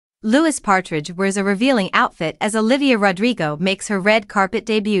Louis Partridge wears a revealing outfit as Olivia Rodrigo makes her red carpet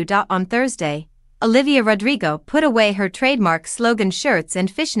debut. On Thursday, Olivia Rodrigo put away her trademark slogan shirts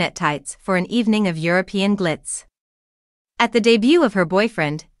and fishnet tights for an evening of European glitz. At the debut of her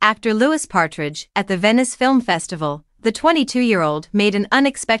boyfriend, actor Louis Partridge, at the Venice Film Festival, the 22-year-old made an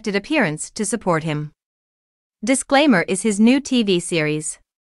unexpected appearance to support him. Disclaimer is his new TV series.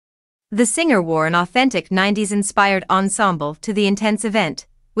 The singer wore an authentic 90s-inspired ensemble to the intense event,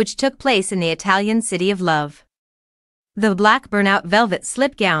 which took place in the Italian city of Love. The black burnout velvet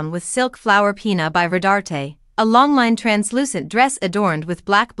slip gown with silk flower pinna by Rodarte, a long-line translucent dress adorned with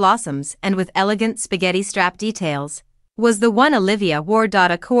black blossoms and with elegant spaghetti strap details, was the one Olivia wore.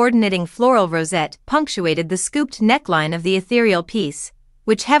 A coordinating floral rosette punctuated the scooped neckline of the ethereal piece,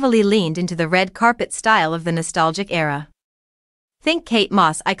 which heavily leaned into the red carpet style of the nostalgic era. Think Kate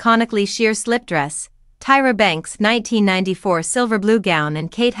Moss' iconically sheer slip dress, Tyra Banks' 1994 silver blue gown and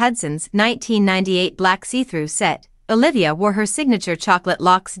Kate Hudson's 1998 black see-through set. Olivia wore her signature chocolate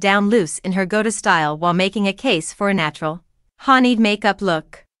locks down loose in her go-to style while making a case for a natural, honeyed makeup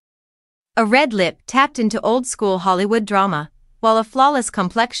look. A red lip tapped into old-school Hollywood drama, while a flawless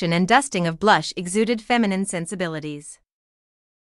complexion and dusting of blush exuded feminine sensibilities.